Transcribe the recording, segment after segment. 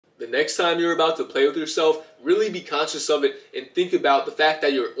The next time you're about to play with yourself, really be conscious of it and think about the fact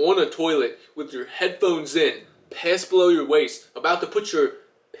that you're on a toilet with your headphones in, pants below your waist, about to put your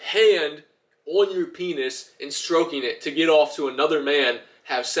hand on your penis and stroking it to get off to another man,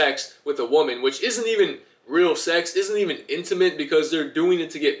 have sex with a woman, which isn't even real sex, isn't even intimate because they're doing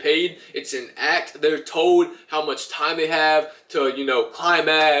it to get paid. It's an act. They're told how much time they have to, you know,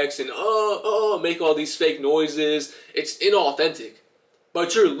 climax and make all these fake noises. It's inauthentic.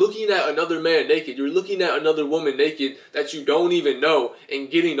 But you're looking at another man naked. You're looking at another woman naked that you don't even know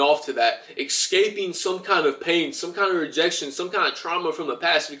and getting off to that. Escaping some kind of pain, some kind of rejection, some kind of trauma from the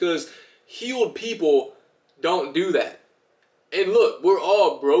past, because healed people don't do that. And look, we're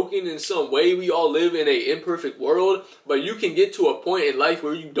all broken in some way. We all live in an imperfect world. But you can get to a point in life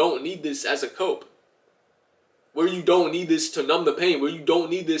where you don't need this as a cope. Where you don't need this to numb the pain. Where you don't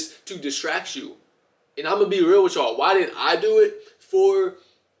need this to distract you. And I'm going to be real with y'all. Why didn't I do it for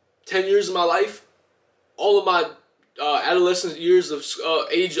 10 years of my life? All of my adolescent years of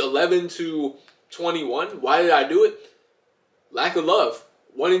age 11 to 21. Why did I do it? Lack of love.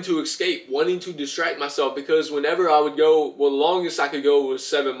 Wanting to escape. Wanting to distract myself. Because whenever I would go, well, the longest I could go was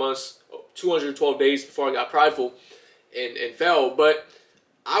 7 months, 212 days before I got prideful and fell. But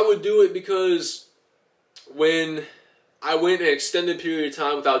I would do it because when I went an extended period of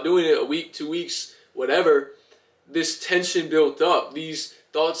time without doing it, a week, 2 weeks, whatever, this tension built up. These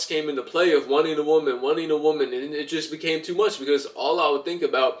thoughts came into play of wanting a woman, and it just became too much because all I would think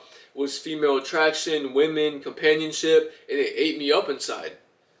about was female attraction, women, companionship, and it ate me up inside.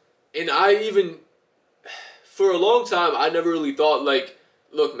 And for a long time, I never really thought, like,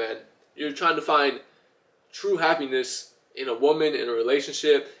 look, man, you're trying to find true happiness in a woman, in a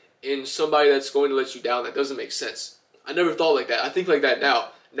relationship, in somebody that's going to let you down. That doesn't make sense. I never thought like that. I think like that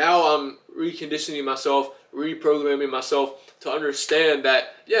now. Now I'm reconditioning myself, reprogramming myself to understand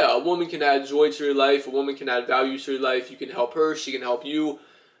that, yeah, a woman can add joy to your life. A woman can add value to your life. You can help her. She can help you.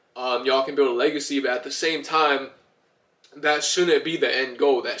 Y'all can build a legacy. But at the same time, that shouldn't be the end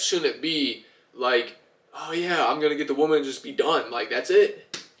goal. That shouldn't be like, oh, yeah, I'm going to get the woman and just be done. Like, that's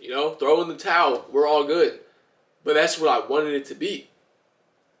it. You know, throw in the towel. We're all good. But that's what I wanted it to be.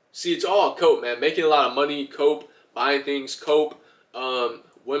 See, it's all a cope, man. Making a lot of money, cope. Buying things, cope.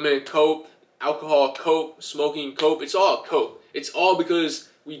 Women, cope. Alcohol, cope. Smoking, cope. It's all cope. It's all because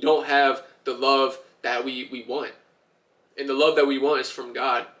we don't have the love that we want. And the love that we want is from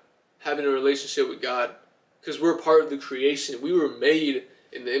God. Having a relationship with God. Because we're part of the creation. We were made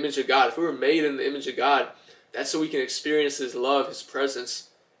in the image of God. If we were made in the image of God, that's so we can experience His love, His presence.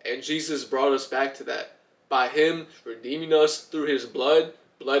 And Jesus brought us back to that. By Him redeeming us through His blood.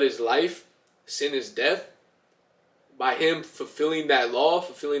 Blood is life. Sin is death. By Him fulfilling that law,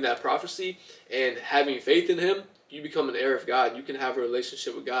 fulfilling that prophecy, and having faith in Him, you become an heir of God. You can have a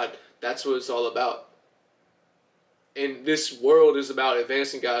relationship with God. That's what it's all about. And this world is about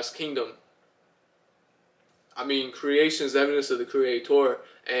advancing God's kingdom. I mean, creation is evidence of the Creator,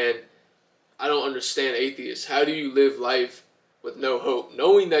 and I don't understand atheists. How do you live life with no hope,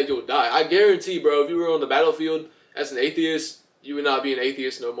 knowing that you'll die? I guarantee, bro, if you were on the battlefield as an atheist, you would not be an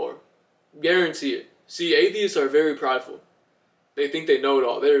atheist no more. Guarantee it. See, atheists are very prideful. They think they know it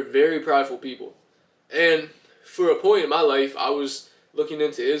all. They're very prideful people. And for a point in my life, I was looking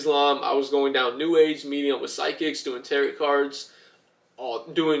into Islam. I was going down New Age, meeting up with psychics, doing tarot cards,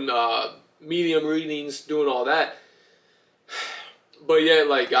 doing medium readings, doing all that. But yet,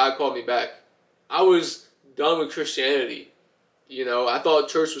 like, God called me back. I was done with Christianity. You know, I thought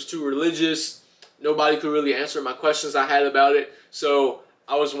church was too religious. Nobody could really answer my questions I had about it. So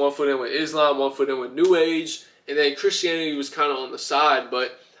I was 1 foot in with Islam, 1 foot in with New Age, and then Christianity was kind of on the side.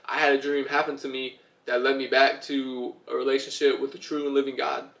 But I had a dream happen to me that led me back to a relationship with the true and living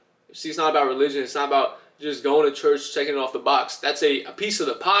God. See, it's not about religion. It's not about just going to church, checking it off the box. That's a piece of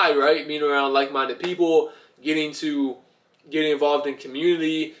the pie, right? Being around like-minded people, getting involved in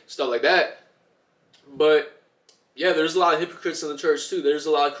community, stuff like that. But yeah, there's a lot of hypocrites in the church too. There's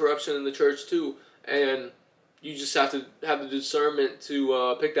a lot of corruption in the church too. And you just have to have the discernment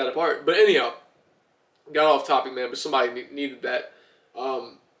to pick that apart. But anyhow, got off topic, man, but somebody needed that.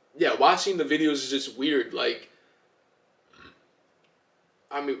 Yeah, watching the videos is just weird. Like,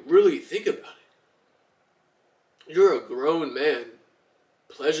 I mean, really think about it. You're a grown man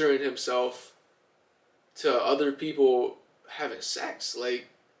pleasuring himself to other people having sex. Like,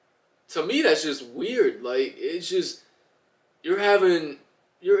 to me, that's just weird. Like, it's just, you're in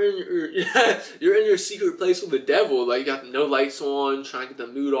your secret place with the devil. Like, you got no lights on, trying to get the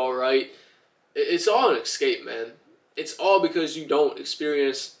mood all right. It's all an escape, man. It's all because you don't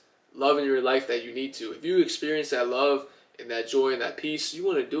experience love in your life that you need to. If you experience that love and that joy and that peace, you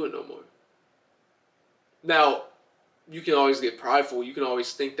wouldn't do it no more. Now, you can always get prideful. You can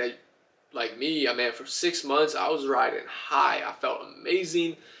always think that, like me, I mean, for 6 months, I was riding high. I felt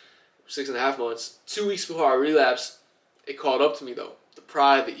amazing. 6.5 months. 2 weeks before I relapsed, it caught up to me though. The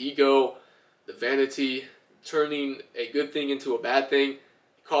pride, the ego, the vanity, turning a good thing into a bad thing, it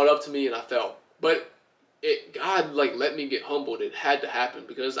caught up to me and I fell. But God like let me get humbled. It had to happen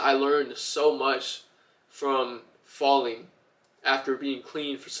because I learned so much from falling after being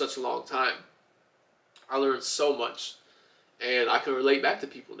clean for such a long time. I learned so much and I can relate back to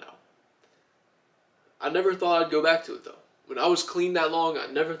people now. I never thought I'd go back to it though. When I was clean that long, I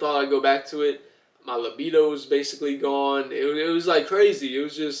never thought I'd go back to it. My libido was basically gone. It was like crazy. It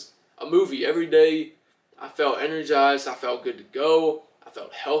was just a movie. Every day I felt energized. I felt good to go. I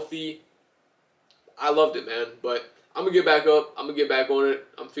felt healthy. I loved it, man. But I'm going to get back up. I'm going to get back on it.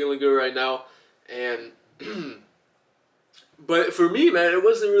 I'm feeling good right now. And but for me, man, it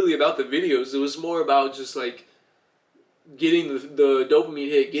wasn't really about the videos. It was more about just like getting the dopamine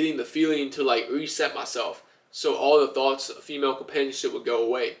hit, getting the feeling to like reset myself. So all the thoughts of female companionship would go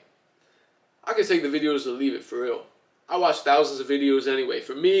away. I could take the videos or leave it, for real. I watched thousands of videos anyway.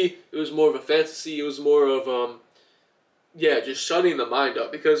 For me, it was more of a fantasy. It was more of, yeah, just shutting the mind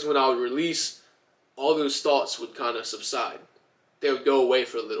up. Because when I would release, all those thoughts would kind of subside. They would go away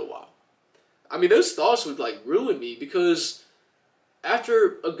for a little while. I mean, those thoughts would like ruin me because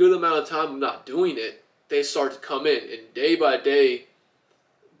after a good amount of time of not doing it, they start to come in. And day by day,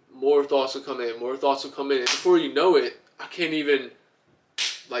 more thoughts will come in, more thoughts will come in. And before you know it, I can't even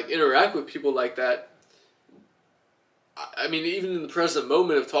like interact with people like that. I mean, even in the present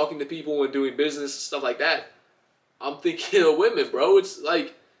moment of talking to people and doing business and stuff like that, I'm thinking of women, bro. It's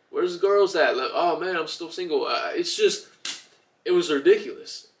like, where's the girls at? Like, oh man, I'm still single. It's just, it was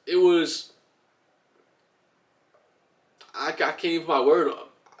ridiculous. It was, I can't even put my word on.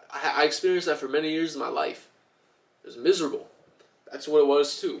 I experienced that for many years of my life. It was miserable. That's what it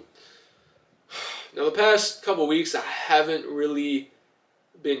was too. Now the past couple weeks, I haven't really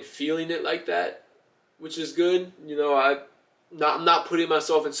been feeling it like that, which is good. You know, I'm not putting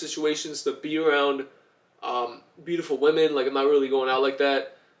myself in situations to be around beautiful women. Like, I'm not really going out like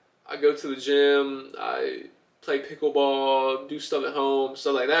that. I go to the gym, I play pickleball, do stuff at home,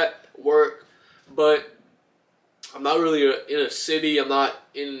 stuff like that, work. But I'm not really in a city. I'm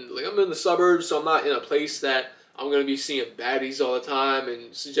in the suburbs, so I'm not in a place that I'm going to be seeing baddies all the time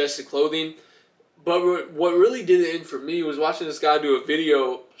and suggested clothing. But what really did it in for me was watching this guy do a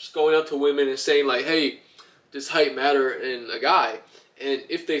video just going up to women and saying like, hey, does height matter in a guy? And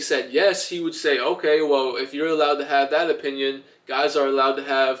if they said yes, he would say, okay, well, if you're allowed to have that opinion, guys are allowed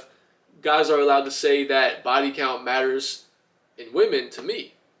to say that body count matters in women to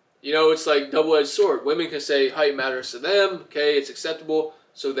me. You know, it's like double-edged sword. Women can say height matters to them, okay, it's acceptable.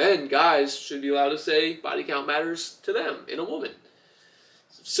 So then guys should be allowed to say body count matters to them in a woman.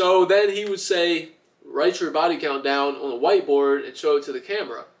 So then he would say, write your body count down on a whiteboard and show it to the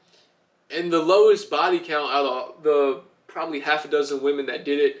camera. And the lowest body count out of the probably half a dozen women that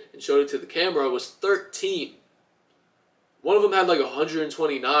did it and showed it to the camera was 13. One of them had like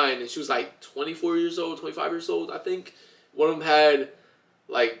 129 and she was like 24 years old, 25 years old, I think. One of them had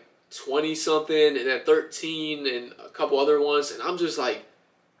like 20 something and then 13 and a couple other ones. And I'm just like,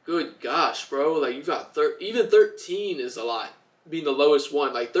 good gosh, bro. Like, you got even 13 is a lot, being the lowest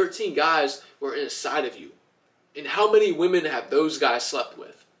one. Like, 13 guys were inside of you. And how many women have those guys slept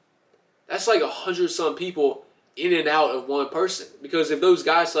with? That's like 100-some people in and out of one person. Because if those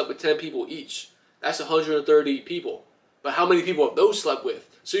guys slept with 10 people each, that's 130 people. But how many people have those slept with?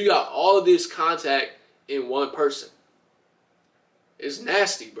 So you got all of this contact in one person. It's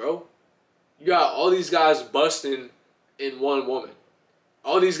nasty, bro. You got all these guys busting in one woman.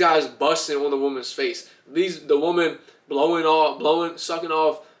 All these guys busting on the woman's face. The woman sucking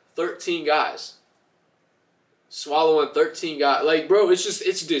off 13 guys. Swallowing 13 guys. Like, bro,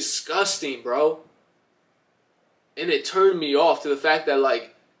 it's disgusting, bro. And it turned me off to the fact that,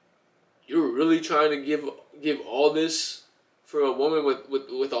 like, you're really trying to give all this for a woman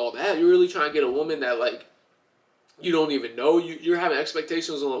with all that. You're really trying to get a woman that, like, you don't even know. You're having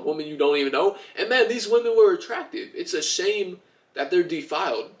expectations on a woman you don't even know. And man, these women were attractive. It's a shame that they're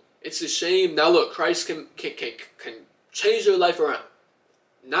defiled. It's a shame. Now look, Christ can change their life around.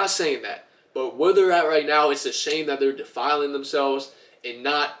 Not saying that. But where they're at right now, it's a shame that they're defiling themselves and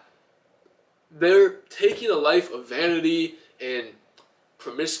they're taking a life of vanity and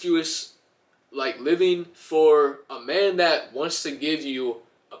promiscuous like living for a man that wants to give you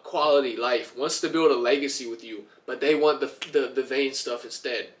a quality life, wants to build a legacy with you, but they want the vain stuff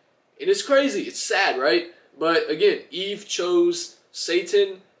instead. And it's crazy. It's sad, right? But again, Eve chose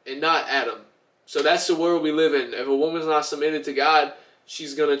Satan and not Adam. So that's the world we live in. If a woman's not submitted to God,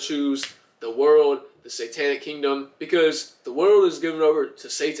 she's going to choose the world, the satanic kingdom, because the world is given over to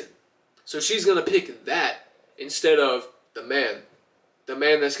Satan. So she's going to pick that instead of the man. The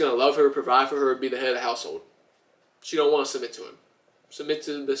man that's going to love her, provide for her, be the head of the household. She don't want to submit to him. Submit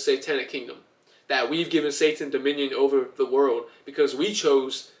to the satanic kingdom. That we've given Satan dominion over the world because we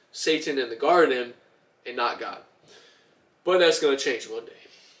chose Satan in the garden and not God. But that's going to change one day.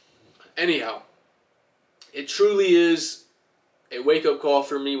 Anyhow, it truly is a wake-up call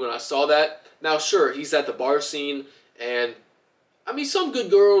for me when I saw that. Now, sure, he's at the bar scene, and I mean, some good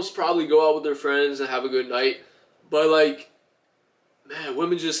girls probably go out with their friends and have a good night, but like, man,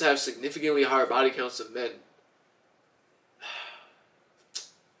 women just have significantly higher body counts than men.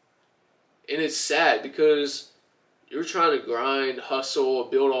 And it's sad because you're trying to grind, hustle,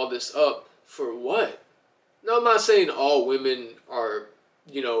 build all this up for what? Now, I'm not saying all women are,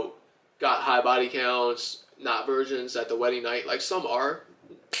 you know, got high body counts, not virgins at the wedding night. Like, some are.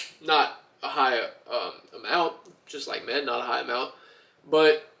 Not a high amount, just like men, not a high amount.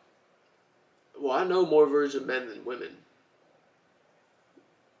 But, well, I know more virgin men than women.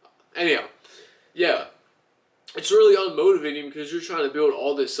 Anyhow, yeah. It's really unmotivating because you're trying to build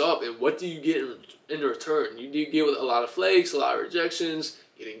all this up, and what do you get in return? You do get a lot of flakes, a lot of rejections,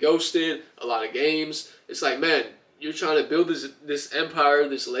 getting ghosted, a lot of games. It's like, man, you're trying to build this empire,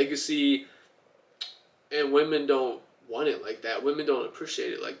 this legacy, and women don't want it like that. Women don't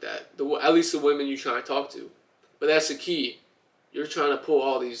appreciate it like that. At least the women you try to talk to. But that's the key. You're trying to pull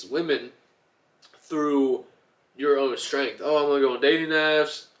all these women through your own strength. Oh, I'm going to go on dating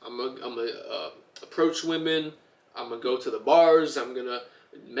apps. I'm gonna approach women. I'm going to go to the bars. I'm going to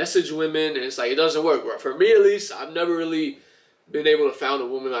message women. And it's like, it doesn't work. Well, for me, at least, I've never really been able to find a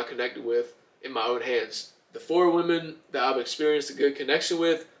woman I connected with in my own hands. The 4 women that I've experienced a good connection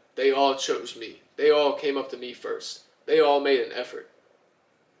with, they all chose me. They all came up to me first. They all made an effort.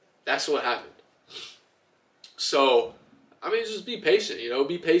 That's what happened. So, I mean, just be patient, you know.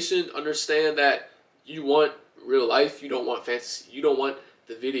 Be patient. Understand that you want real life. You don't want fantasy. You don't want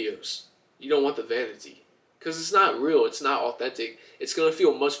the videos. You don't want the vanity. Because it's not real. It's not authentic. It's going to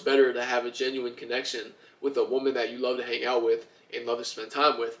feel much better to have a genuine connection with a woman that you love to hang out with and love to spend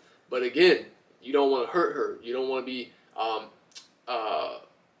time with. But again, you don't want to hurt her. You don't want to be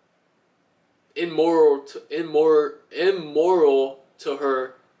immoral to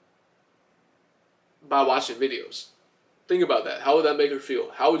her by watching videos. Think about that. How would that make her feel?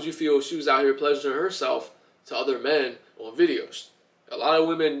 How would you feel if she was out here pleasuring herself to other men on videos? A lot of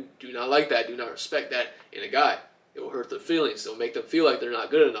women do not like that, do not respect that in a guy. It will hurt their feelings. It will make them feel like they're not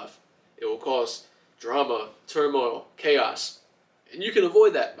good enough. It will cause drama, turmoil, chaos. And you can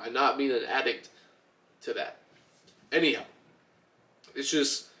avoid that by not being an addict to that. Anyhow, it's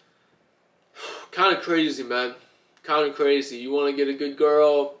just kind of crazy, man. Kind of crazy. You want to get a good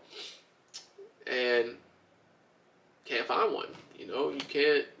girl and can't find one. You know, you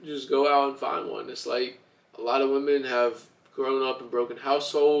can't just go out and find one. It's like a lot of women have grown up in broken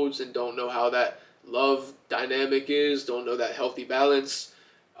households and don't know how that love dynamic is, don't know that healthy balance.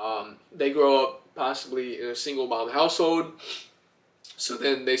 They grow up possibly in a single mom household. So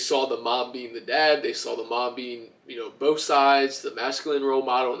then they saw the mom being the dad. They saw the mom being, you know, both sides, the masculine role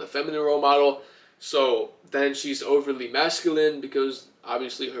model and the feminine role model. So then she's overly masculine because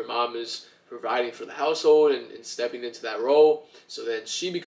obviously her mom is providing for the household and stepping into that role. So then she becomes